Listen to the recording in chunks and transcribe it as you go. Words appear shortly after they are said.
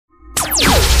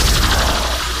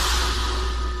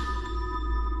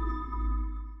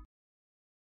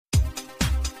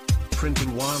Printing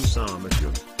Wangsa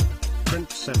Maju.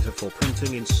 Print Center for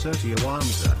Printing in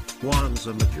Setiawangsa,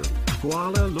 Wangsa Maju,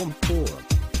 Kuala Lumpur.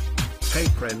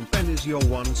 Paper and Pen is your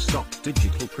one-stop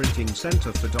digital printing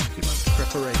center for document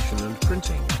preparation and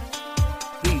printing.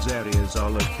 These areas are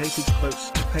located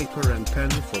close to paper and pen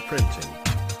for printing.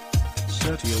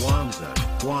 Setiawangsa,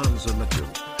 Wangsa Maju,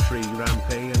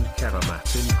 Rampai and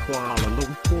Keramat in Kuala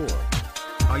Lumpur.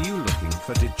 Are you looking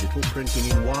for digital printing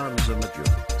in Wangsa Maju,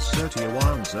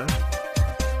 Setiawangsa?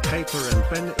 Paper and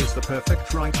pen is the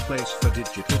perfect right place for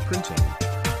digital printing.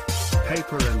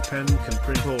 Paper and pen can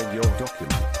print all your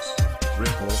documents,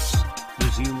 reports,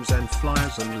 resumes and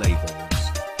flyers and labels.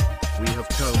 We have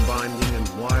comb binding and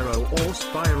wire or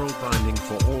spiral binding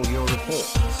for all your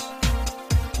reports.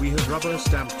 We have rubber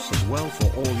stamps as well for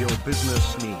all your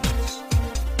business needs.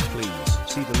 Please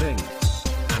see the links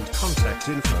and contact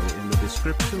info in the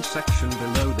description section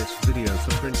below this video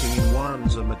for printing in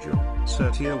Wangsa Maju,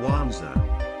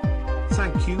 Setiawangsa.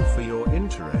 Thank you for your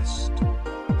interest.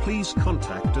 Please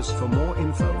contact us for more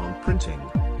info on printing,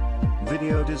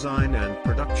 video design and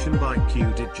production by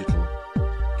Qdigital.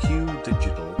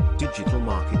 Qdigital, digital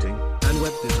marketing and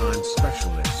web design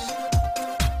specialists.